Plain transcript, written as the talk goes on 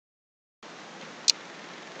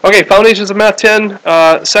Okay, Foundations of Math 10,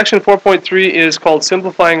 section 4.3 is called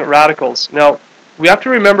Simplifying Radicals. Now, we have to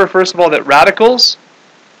remember, first of all, that radicals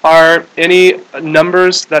are any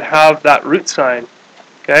numbers that have that root sign,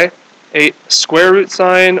 okay? A square root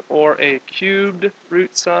sign, or a cubed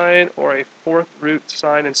root sign, or a fourth root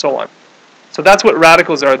sign, and so on. So that's what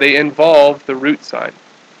radicals are. They involve the root sign.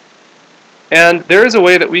 And there is a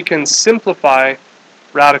way that we can simplify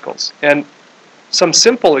radicals. And some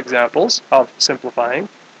simple examples of simplifying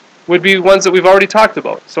would be ones that we've already talked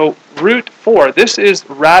about. So root 4, this is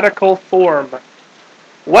radical form.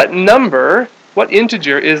 What number, what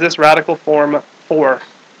integer is this radical form for?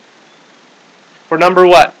 For number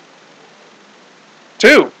what?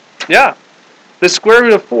 2. Yeah. The square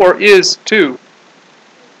root of 4 is 2.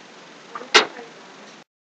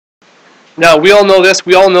 Now, we all know this.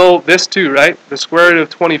 We all know this too, right? The square root of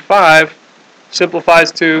 25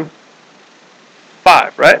 simplifies to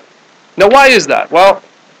 5, right? Now, why is that? Well,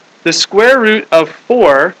 the square root of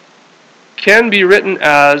 4 can be written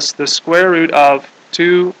as the square root of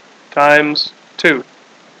 2 times 2.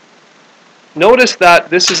 Notice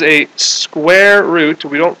that this is a square root.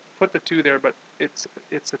 We don't put the 2 there, but it's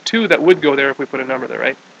a 2 that would go there if we put a number there,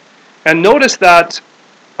 right? And notice that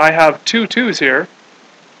I have two 2's here.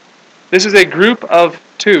 This is a group of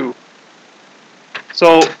 2.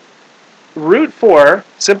 So root 4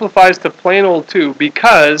 simplifies to plain old 2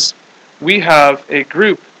 because we have a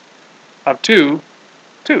group of 2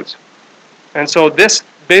 2's. And so this,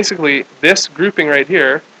 basically, this grouping right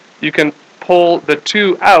here, you can pull the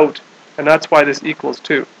 2 out, and that's why this equals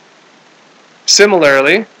 2.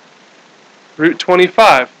 Similarly, root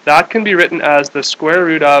 25, that can be written as the square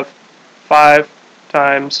root of 5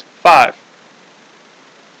 times 5.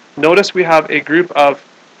 Notice we have a group of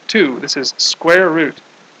 2. This is square root.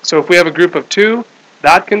 So if we have a group of 2,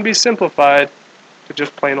 that can be simplified to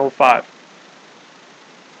just plain old 5.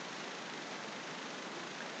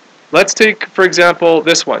 Let's take, for example,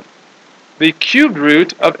 this one. The cubed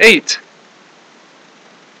root of 8.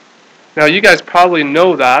 Now, you guys probably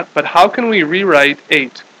know that, but how can we rewrite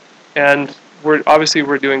 8? And obviously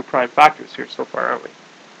we're doing prime factors here so far, aren't we?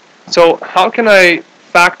 So how can I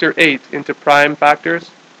factor 8 into prime factors?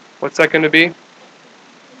 What's that going to be?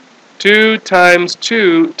 2 times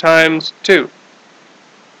 2 times 2.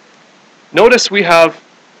 Notice we have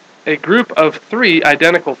a group of 3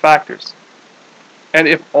 identical factors. And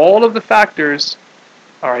if all of the factors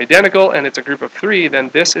are identical and it's a group of 3, then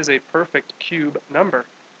this is a perfect cube number.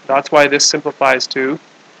 That's why this simplifies to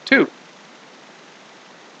 2.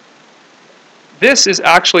 This is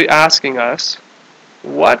actually asking us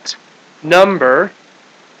what number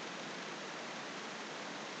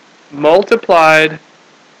multiplied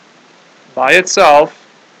by itself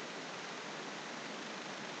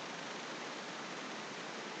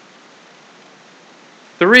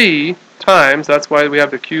three times, that's why we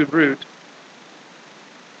have the cube root,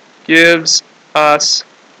 gives us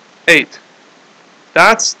 8.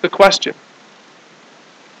 That's the question.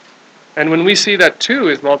 And when we see that 2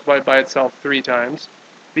 is multiplied by itself 3 times,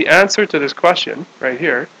 the answer to this question right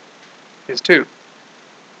here is 2.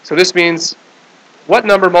 So this means what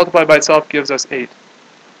number multiplied by itself gives us 8?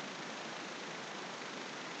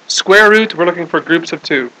 Square root, we're looking for groups of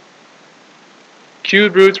 2.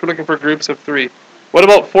 Cubed roots, we're looking for groups of 3. What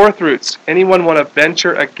about fourth roots? Anyone want to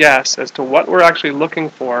venture a guess as to what we're actually looking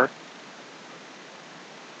for?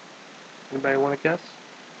 Anybody want to guess?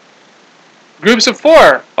 Groups of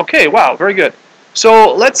 4. Okay, wow, very good.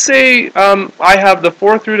 So let's say I have the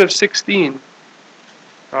fourth root of 16.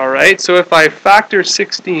 Alright, so if I factor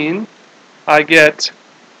 16, I get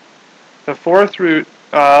the fourth root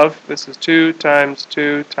of, this is 2 times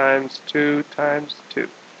 2 times 2 times 2.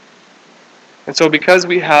 And so because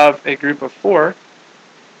we have a group of 4,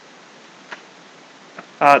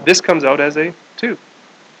 this comes out as a 2.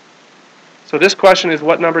 So this question is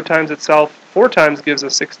what number times itself 4 times gives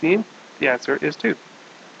us 16? The answer is 2.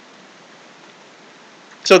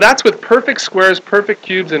 So that's with perfect squares, perfect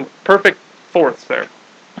cubes, and perfect fourths there.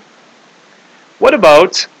 What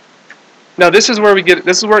about, now this is where it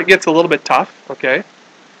gets a little bit tough, okay?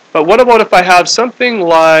 But what about if I have something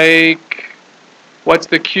like, what's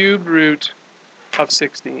the cube root of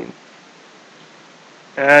 16?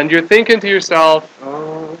 And you're thinking to yourself,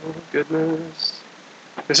 oh goodness,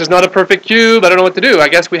 this is not a perfect cube, I don't know what to do. I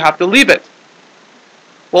guess we have to leave it.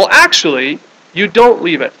 Well, actually, you don't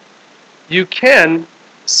leave it. You can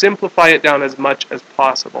simplify it down as much as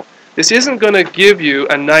possible. This isn't going to give you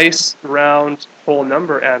a nice round whole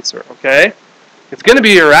number answer, okay? It's going to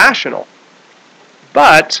be irrational.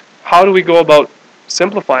 But how do we go about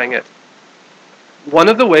simplifying it? One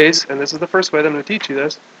of the ways, and this is the first way that I'm going to teach you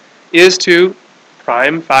this, is to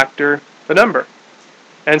prime factor the number.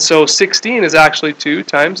 And so 16 is actually 2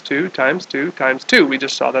 times 2 times 2 times 2. We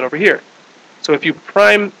just saw that over here. So if you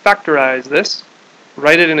prime factorize this,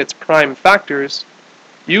 write it in its prime factors,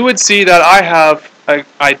 you would see that I have an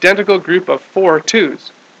identical group of 4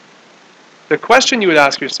 2's. The question you would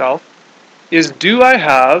ask yourself is, do I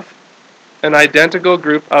have an identical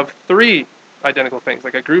group of 3 identical things,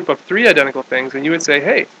 like a group of 3 identical things? And you would say,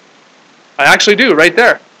 hey, I actually do, right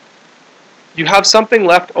there. You have something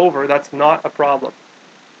left over. That's not a problem.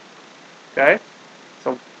 Okay?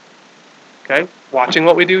 So, okay, watching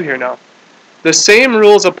what we do here now. The same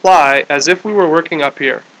rules apply as if we were working up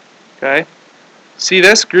here. Okay? See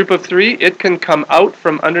this group of 3? It can come out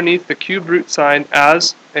from underneath the cube root sign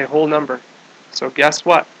as a whole number. So guess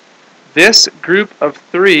what? This group of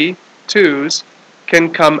 3 2's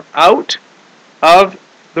can come out of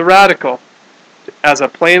the radical as a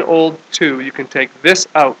plain old 2. You can take this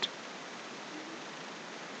out.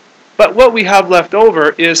 But what we have left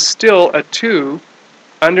over is still a 2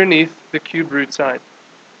 underneath the cube root sign.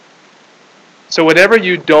 So whatever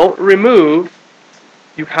you don't remove,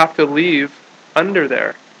 you have to leave under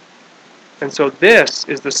there. And so this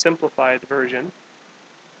is the simplified version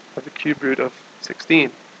of the cube root of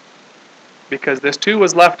 16. Because this 2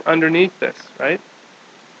 was left underneath this, right?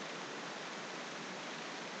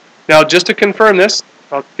 Now, just to confirm this,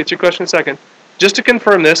 I'll get your question in a second. Just to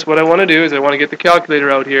confirm this, what I want to do is I want to get the calculator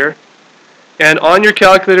out here. And on your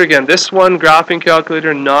calculator, again, this one, graphing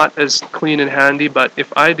calculator, not as clean and handy, but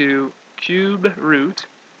if I do cube root,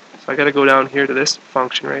 so I got to go down here to this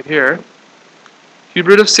function right here. Cube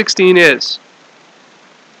root of 16 is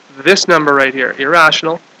this number right here,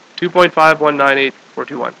 irrational,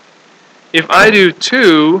 2.5198421. If I do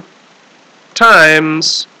 2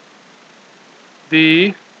 times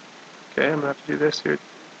the, okay, I'm going to have to do this here,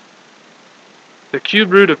 the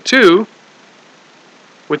cube root of 2,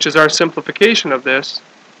 which is our simplification of this,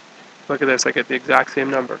 look at this, I get the exact same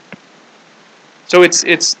number. So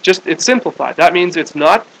it's simplified. That means it's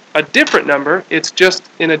not a different number, it's just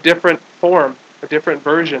in a different form, a different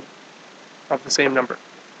version of the same number.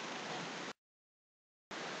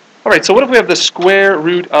 Alright, so what if we have the square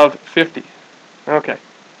root of 50? Okay.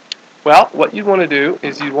 Well, what you want to do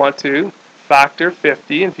is you want to factor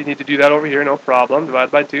 50, and if you need to do that over here, no problem.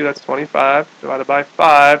 Divided by 2, that's 25. Divided by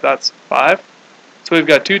 5, that's 5. So we've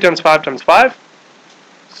got 2 times 5 times 5.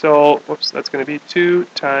 So, whoops, that's going to be 2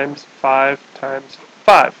 times 5 times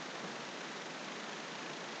 5.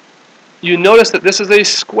 You notice that this is a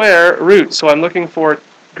square root, so I'm looking for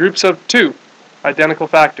groups of 2 identical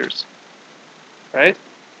factors. Right?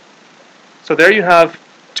 So there you have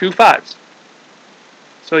 2 5's.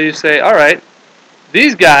 So you say, all right,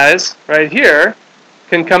 these guys right here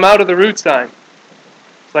can come out of the root sign.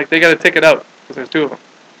 It's like they got to take it out because there's 2 of them.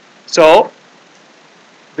 So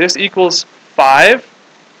this equals 5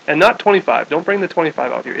 and not 25. Don't bring the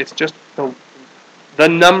 25 out here. It's just the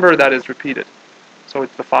number that is repeated. So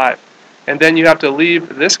it's the 5. And then you have to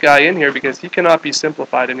leave this guy in here because he cannot be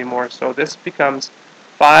simplified anymore. So this becomes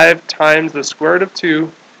 5 times the square root of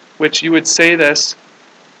 2, which you would say this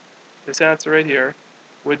answer right here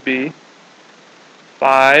would be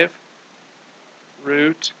 5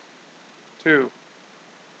 root 2.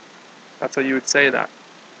 That's how you would say that.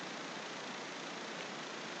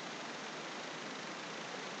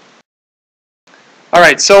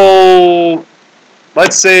 Alright, so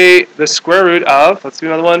let's say the square root of, let's do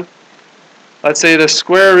another one. Let's say the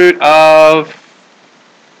square root of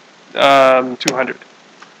 200.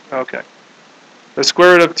 Okay. The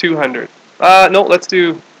square root of 200. No, let's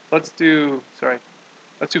do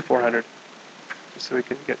 400. Just so we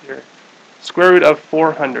can get here. Square root of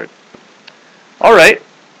 400. Alright.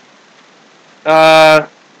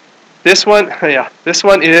 This one, yeah, this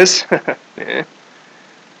one is,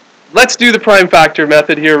 let's do the prime factor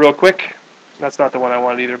method here real quick. That's not the one I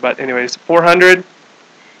wanted either, but anyways, 400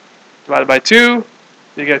 divided by 2,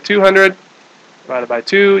 you get 200. Divided by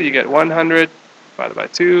 2, you get 100. Divided by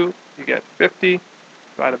 2, you get 50.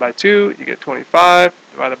 Divided by 2, you get 25.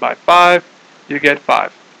 Divided by 5, you get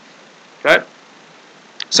 5. Okay?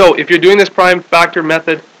 So if you're doing this prime factor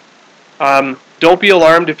method, don't be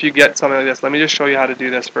alarmed if you get something like this. Let me just show you how to do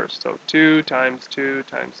this first. So 2 times 2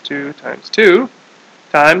 times 2 times 2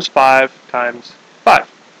 times 5 times 5.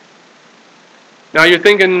 Now you're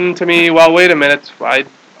thinking to me, well, wait a minute. I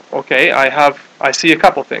see a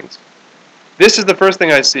couple things. This is the first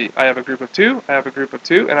thing I see. I have a group of 2, I have a group of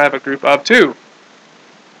 2, and I have a group of 2.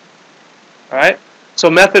 Alright? So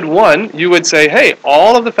method 1, you would say, hey,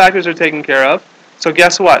 all of the factors are taken care of. So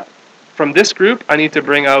guess what? From this group, I need to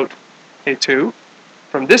bring out a 2.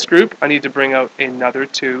 From this group, I need to bring out another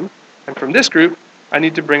 2. And from this group, I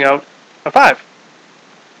need to bring out a 5.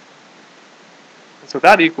 So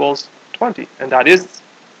that equals 20, and that is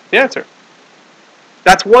the answer.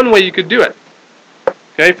 That's one way you could do it.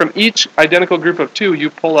 Okay, from each identical group of 2, you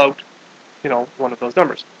pull out, one of those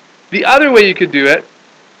numbers. The other way you could do it,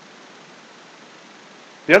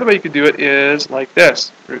 is like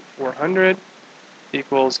this: root 400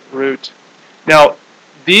 equals root. Now,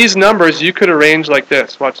 these numbers you could arrange like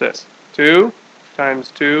this. Watch this: 2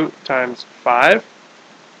 times 2 times 5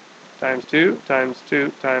 times 2 times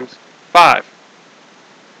 2 times 5.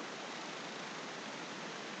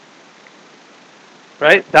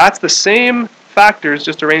 Right? That's the same factors,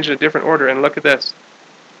 just arranged in a different order. And look at this.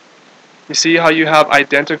 You see how you have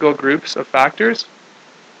identical groups of factors?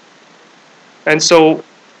 And so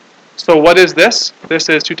what is this? This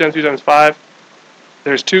is 2 times 2 times 5.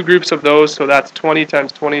 There's 2 groups of those, so that's 20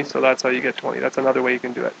 times 20, so that's how you get 20. That's another way you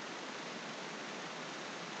can do it.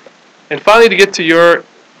 And finally, to get to your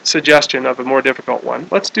suggestion of a more difficult one,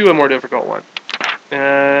 let's do a more difficult one.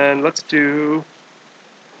 And let's do,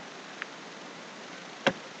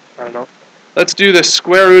 I don't know, let's do the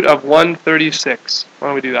square root of 136. Why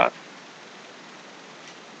don't we do that?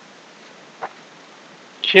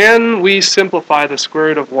 Can we simplify the square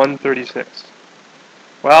root of 136?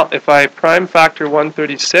 Well, if I prime factor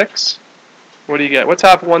 136, what do you get? What's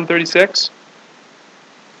half of 136?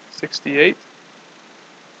 68.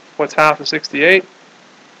 What's half of 68?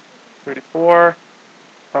 34.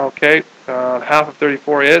 Okay, half of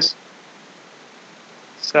 34 is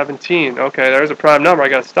 17. Okay, there's a prime number. I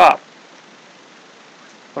got to stop.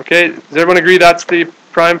 Okay, does everyone agree that's the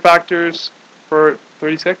prime factors for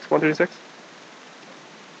 136?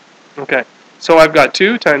 Okay, so I've got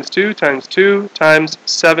 2 times 2 times 2 times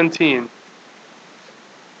 17.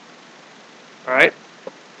 All right.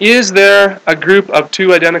 Is there a group of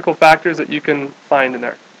 2 identical factors that you can find in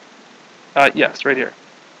there? Yes, right here.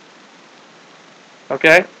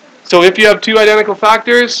 Okay, so if you have 2 identical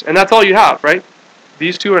factors, and that's all you have, right?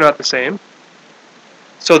 These 2 are not the same.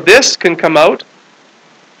 So this can come out,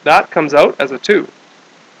 that comes out as a 2.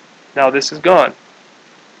 Now this is gone,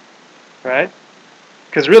 right?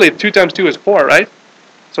 Because really 2 times 2 is 4, right?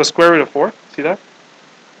 So square root of 4, see that?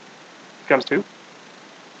 Becomes 2.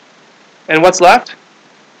 And what's left?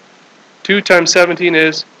 2 times 17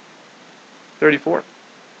 is 34.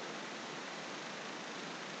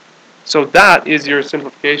 So that is your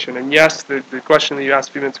simplification. And yes, the question that you asked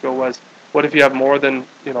a few minutes ago was, what if you have more than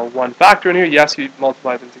one factor in here? Yes, you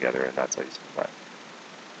multiply them together, and that's how you simplify it.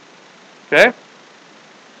 Okay?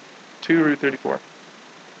 2 root 34.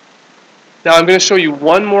 Now I'm going to show you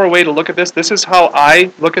one more way to look at this. This is how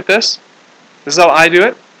I look at this. This is how I do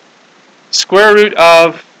it. Square root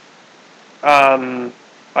of,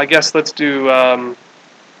 I guess let's do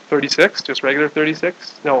 36, just regular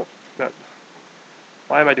 36. No,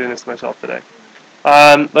 why am I doing this to myself today?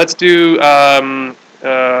 Let's do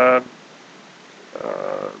square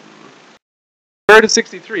root of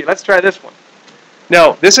 63. Let's try this one.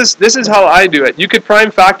 Now, this is how I do it. You could prime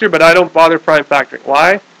factor, but I don't bother prime factoring.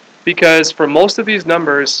 Why? Because for most of these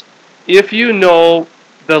numbers, if you know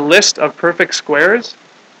the list of perfect squares,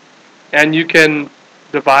 and you can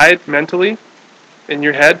divide mentally in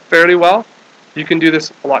your head fairly well, you can do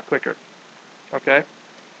this a lot quicker. Okay?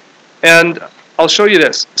 And I'll show you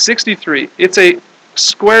this. 63. It's a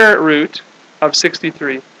square root of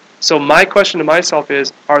 63. So my question to myself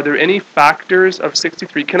is, are there any factors of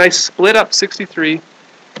 63? Can I split up 63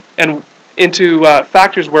 and into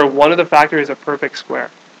factors where one of the factors is a perfect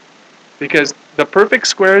square? Because the perfect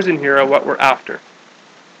squares in here are what we're after.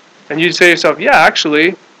 And you say to yourself, yeah,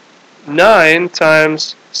 actually, 9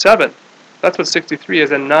 times 7. That's what 63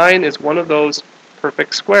 is. And 9 is one of those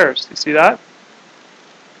perfect squares. You see that?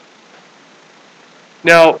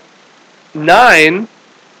 Now, 9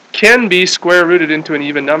 can be square rooted into an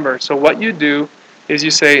even number. So what you do is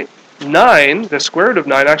you say 9, the square root of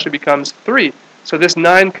 9 actually becomes 3. So this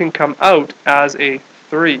 9 can come out as a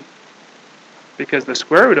 3. Because the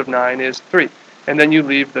square root of 9 is 3. And then you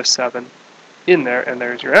leave the 7 in there, and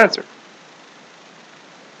there's your answer.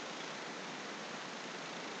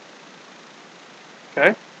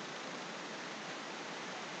 Okay?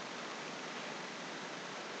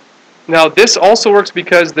 Now this also works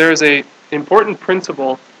because there's an important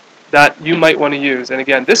principle that you might want to use. And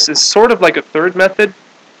again, this is sort of like a third method,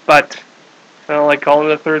 but I don't like calling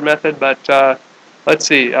it a third method, but let's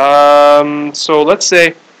see. So let's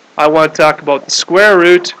say I want to talk about the square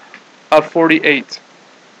root of 48.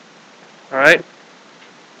 All right?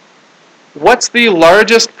 What's the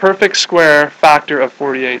largest perfect square factor of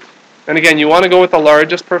 48? And again, you want to go with the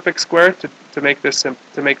largest perfect square to make this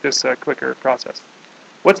a quicker process.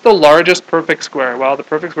 What's the largest perfect square? Well, the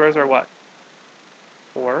perfect squares are what?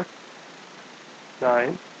 4,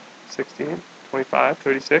 9, 16, 25,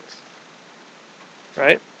 36,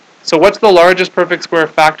 right? So what's the largest perfect square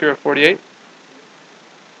factor of 48?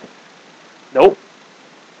 Nope.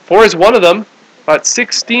 4 is one of them, but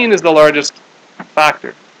 16 is the largest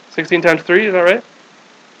factor. 16 times 3, is that right?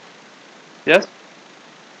 Yes?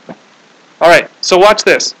 Alright, so watch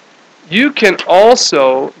this. You can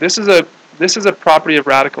also, this is a property of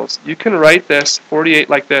radicals. You can write this 48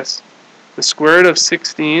 like this. The square root of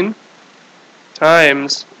 16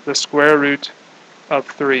 times the square root of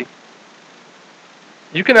 3.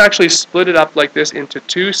 You can actually split it up like this into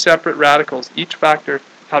two separate radicals, each factor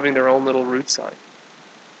having their own little root sign.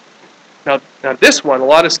 Now this one, a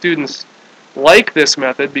lot of students like this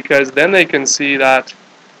method because then they can see that,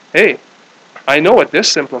 hey, I know what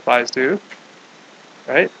this simplifies to,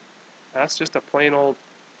 right? That's just a plain old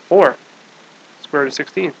 4, square root of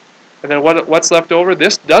 16. And then what's left over?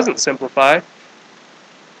 This doesn't simplify,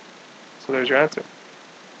 so there's your answer.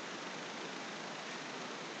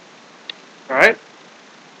 All right?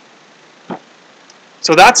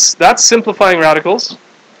 So that's simplifying radicals,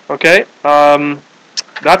 okay?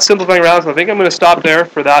 That's simplifying radicals. I think I'm going to stop there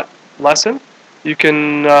for that lesson. You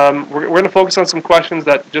can we're going to focus on some questions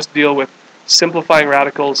that just deal with simplifying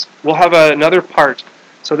radicals. We'll have another part.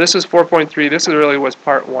 So this is 4.3. This really was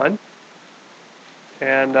part 1.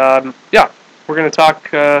 And yeah, we're going to talk.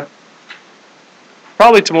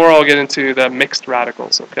 Probably tomorrow I'll get into the mixed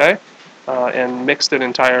radicals, okay? And mixed and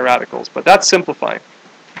entire radicals. But that's simplifying.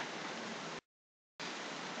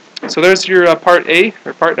 So there's your part A,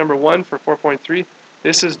 or part number 1 for 4.3.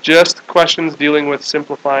 This is just questions dealing with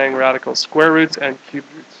simplifying radicals, square roots and cube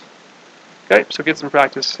roots. Okay, so get some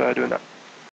practice doing that.